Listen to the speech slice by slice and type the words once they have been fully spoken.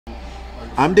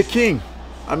I'm the king.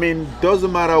 I mean,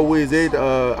 doesn't matter who is it,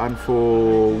 and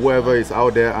for whoever is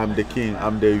out there, I'm the king.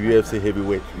 I'm the UFC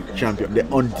heavyweight champion, the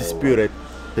undisputed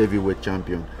heavyweight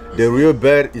champion. The real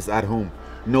belt is at home,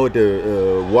 not the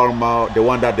Walmart, the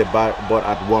one that they bought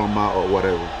at Walmart or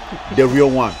whatever. The real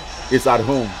one is at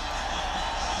home,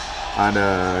 and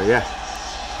yeah.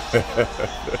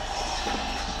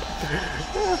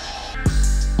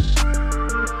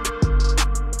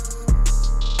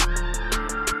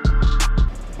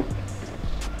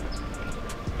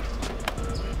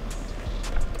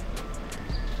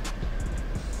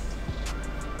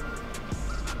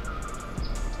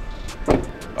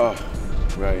 Oh,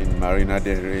 we're in Marina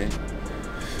Del Rey.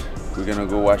 We're gonna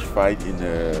go watch fight in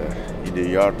the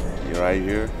yard right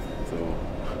here. So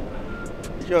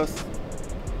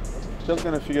just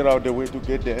gonna figure out the way to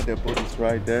get there. The boat is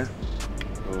right there.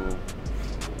 So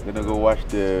we're gonna go watch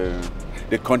the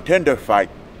contender fight.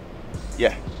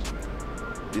 Yeah,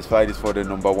 this fight is for the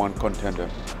 #1 contender.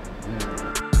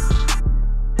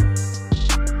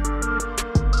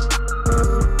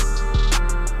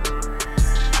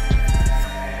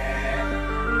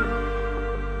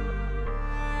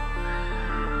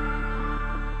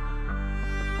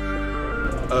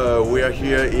 We are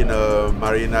here in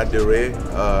Marina Del Rey.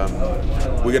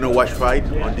 We're gonna watch fight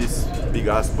on this big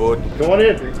ass boat. Go on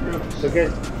in. It's okay.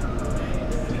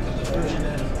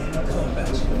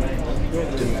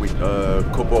 With a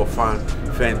couple of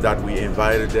fans that we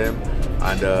invited them,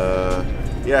 and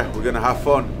yeah, we're gonna have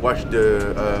fun. Watch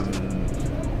the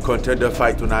contender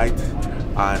fight tonight,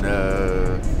 and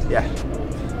yeah,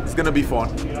 it's gonna be fun.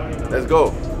 Let's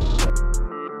go.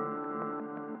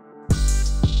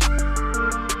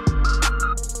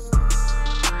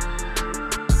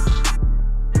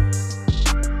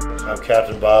 I'm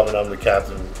Captain Bob, and I'm the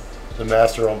captain, the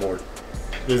master on board.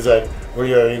 Is that we're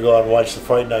going to go out and watch the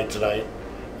fight night tonight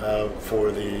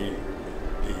for the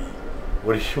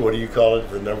what do you call it?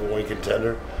 The #1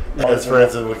 contender. As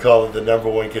Francis would call it, the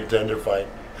 #1 contender fight.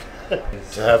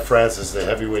 To have Francis, the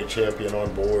heavyweight champion,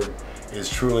 on board is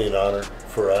truly an honor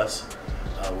for us.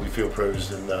 We feel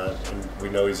privileged, and we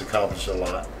know he's accomplished a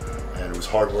lot, and it was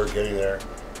hard work getting there,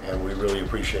 and we really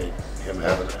appreciate him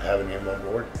having him on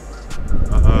board.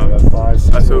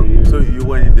 So you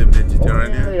went in the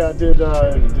Mediterranean? Yeah, I did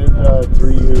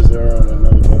 3 years there on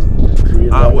another boat.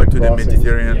 I went to the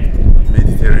Mediterranean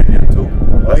too.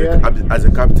 As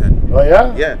a captain. Oh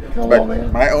yeah? Yeah. Come but on,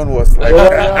 man. my own was like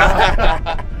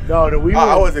No, we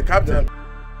I was a captain.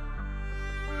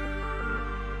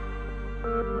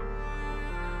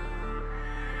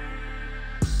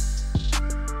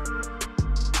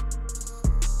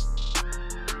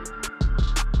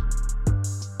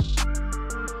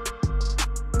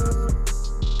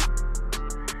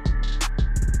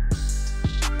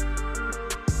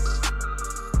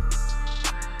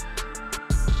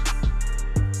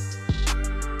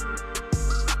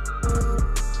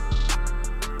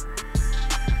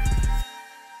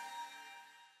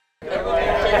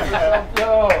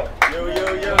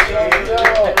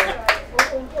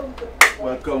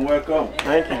 Welcome.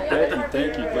 Thank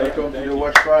you. Welcome to the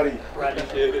watch party.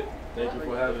 Appreciate it. Thank you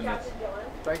for having us.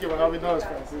 Thank you for having us,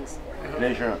 Francis.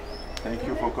 Pleasure. Thank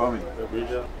you for coming.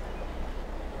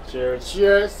 Cheers.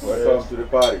 Cheers. Welcome to the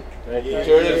party. Thank you.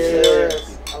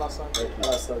 Cheers.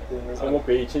 I'm gonna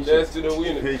pay chin. Cheers to the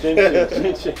winner.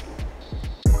 Chin.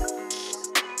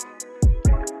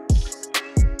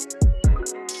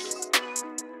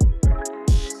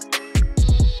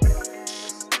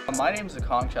 My name is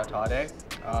Akong Chatade.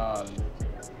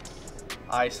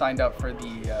 I signed up for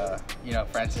the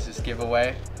Francis's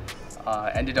giveaway.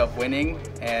 Ended up winning,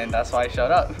 and that's why I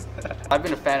showed up. I've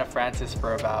been a fan of Francis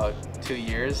for about 2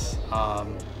 years.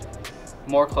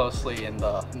 More closely in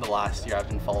the last year, I've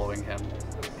been following him.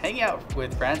 Hanging out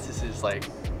with Francis is like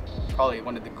probably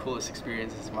one of the coolest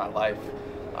experiences of my life.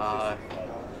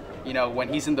 You know, when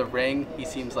he's in the ring, he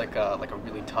seems like a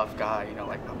really tough guy. You know,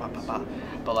 like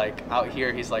but like out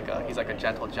here, he's like a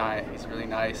gentle giant. He's really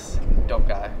nice, dope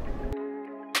guy.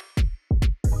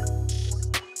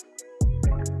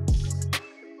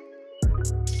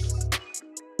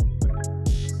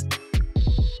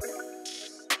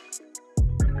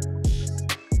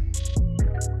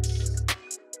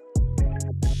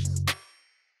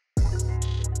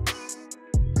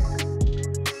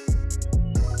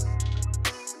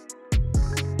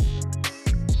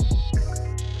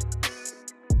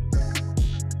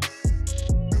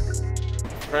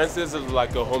 Francis is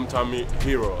like a hometown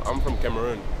hero. I'm from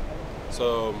Cameroon.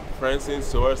 So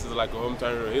Francis to us is like a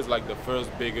hometown hero. He's like the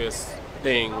first biggest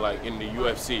thing like in the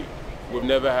UFC. We've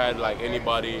never had like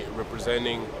anybody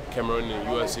representing Cameroon in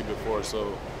the UFC before.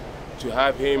 So to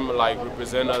have him like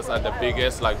represent us at the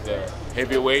biggest, like the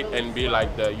heavyweight, and be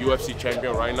like the UFC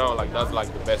champion right now, like that's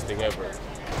like the best thing ever.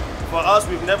 For us,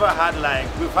 we've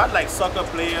had like soccer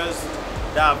players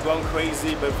that have gone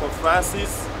crazy, but for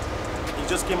Francis, he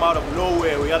just came out of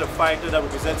nowhere. We had a fighter that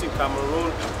representing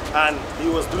Cameroon, and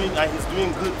he's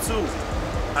doing good too,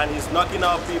 and he's knocking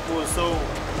out people. So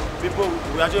we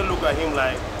actually look at him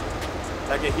like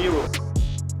a hero.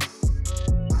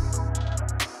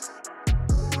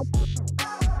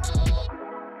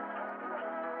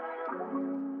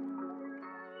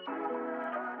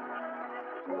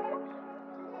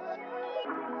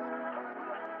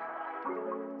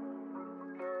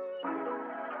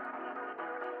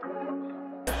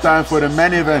 Time for the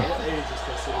main event.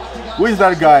 Who is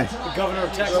that guy? The governor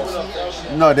of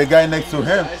Texas. No, the guy next to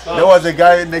him. There was a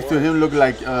guy next to him looked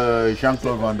like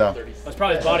Jean-Claude Van Damme. That's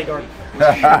probably his bodyguard.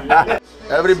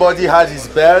 Everybody has his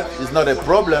belt. It's not a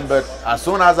problem, but as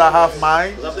soon as I have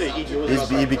mine,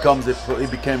 it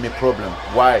became a problem.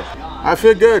 Why? I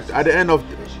feel good. At the end of,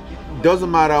 doesn't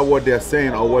matter what they're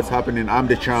saying or what's happening. I'm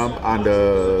the champ, and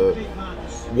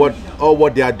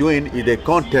what they are doing is a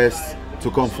contest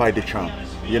to come fight the champ.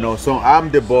 You know, so I'm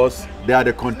the boss. They are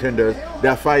the contenders. They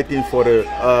are fighting for the.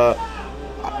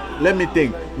 Let me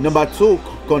think. Number 2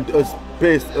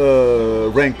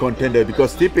 ranked contender,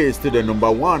 because Stipe is still the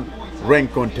number 1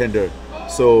 ranked contender.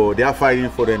 So they are fighting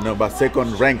for the number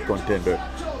 2nd ranked contender,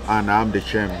 and I'm the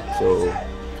champ. So,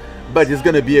 but it's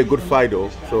gonna be a good fight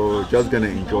though. So just gonna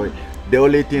enjoy. The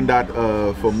only thing that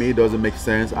for me doesn't make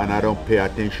sense, and I don't pay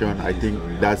attention, I think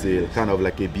that's a kind of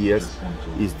like a BS,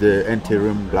 is the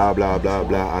interim blah blah blah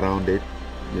blah around it,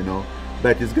 you know.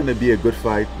 But it's gonna be a good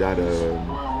fight that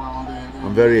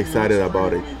I'm very excited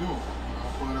about it.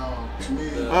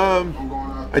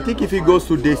 I think if it goes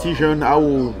to decision, I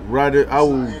will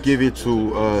give it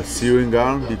to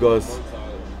Syringan, because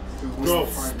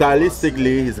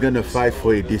stylistically he's gonna fight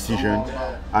for a decision,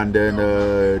 and then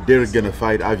they're gonna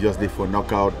fight obviously for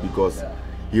knockout, because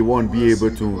he won't be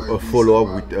able to follow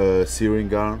up with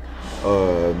Syringan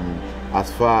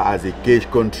as far as a cage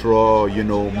control, you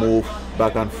know, move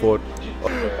back and forth.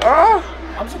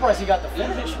 I'm surprised he got the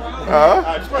finish.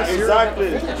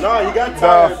 Exactly. No, he got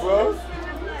tired, bro.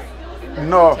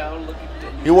 No,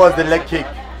 it was the leg kick.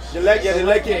 The leg kick.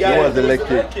 It was the leg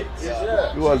kick.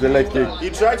 It was the leg kick. He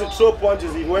tried to throw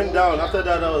punches. He went down. After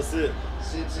that, that was it.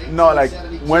 No, like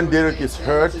when Derek is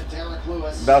hurt,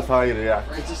 that's how he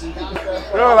reacts. You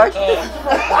know, like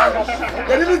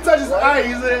They didn't touch his eye.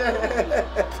 He's a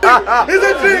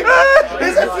trick.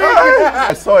 He's a trick.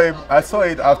 I saw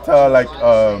it after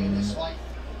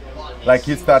like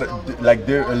he started, like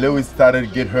Lewis started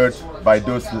to get hurt by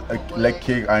those leg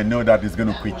kick. I know that he's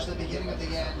gonna quit.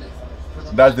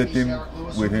 That's the thing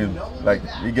with him. Like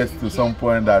he gets to some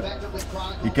point that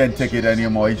he can't take it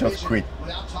anymore. He just quit.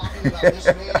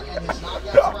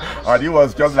 And he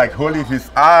was just like holding his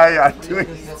eye and doing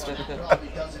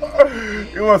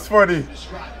it was funny.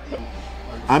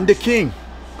 I'm the king.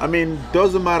 I mean,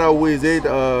 doesn't matter who is it,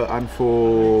 and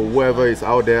for whoever is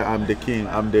out there, I'm the king.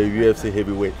 I'm the UFC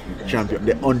heavyweight champion,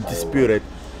 the undisputed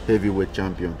heavyweight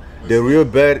champion. The real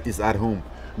belt is at home.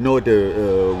 No, the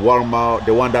Walmart,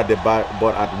 the one that they bought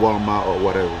at Walmart or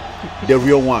whatever. The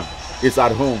real one is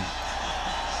at home.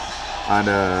 And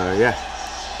yeah.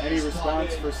 Any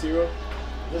response for Ciro?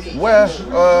 Well,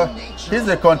 he's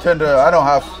a contender. I don't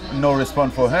have no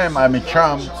response for him. I'm a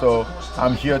champ, so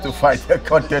I'm here to fight the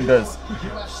contenders.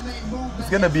 It's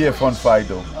gonna be a fun fight,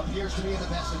 though.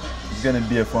 It's gonna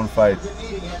be a fun fight.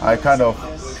 I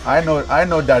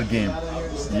know that game.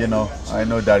 You know, I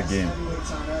know that game,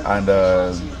 and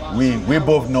we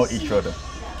both know each other.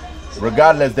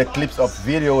 Regardless, the clips of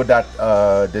video that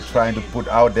they're trying to put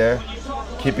out there,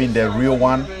 keeping the real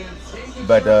one,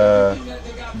 but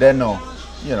they know.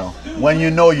 You know, when you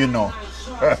know, you know.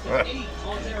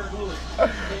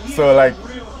 So like,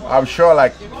 I'm sure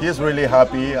like he's really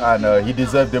happy, and he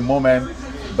deserves the moment,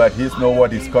 but he knows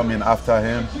what is coming after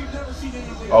him,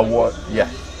 or what. Yeah,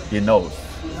 he knows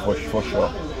for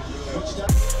sure.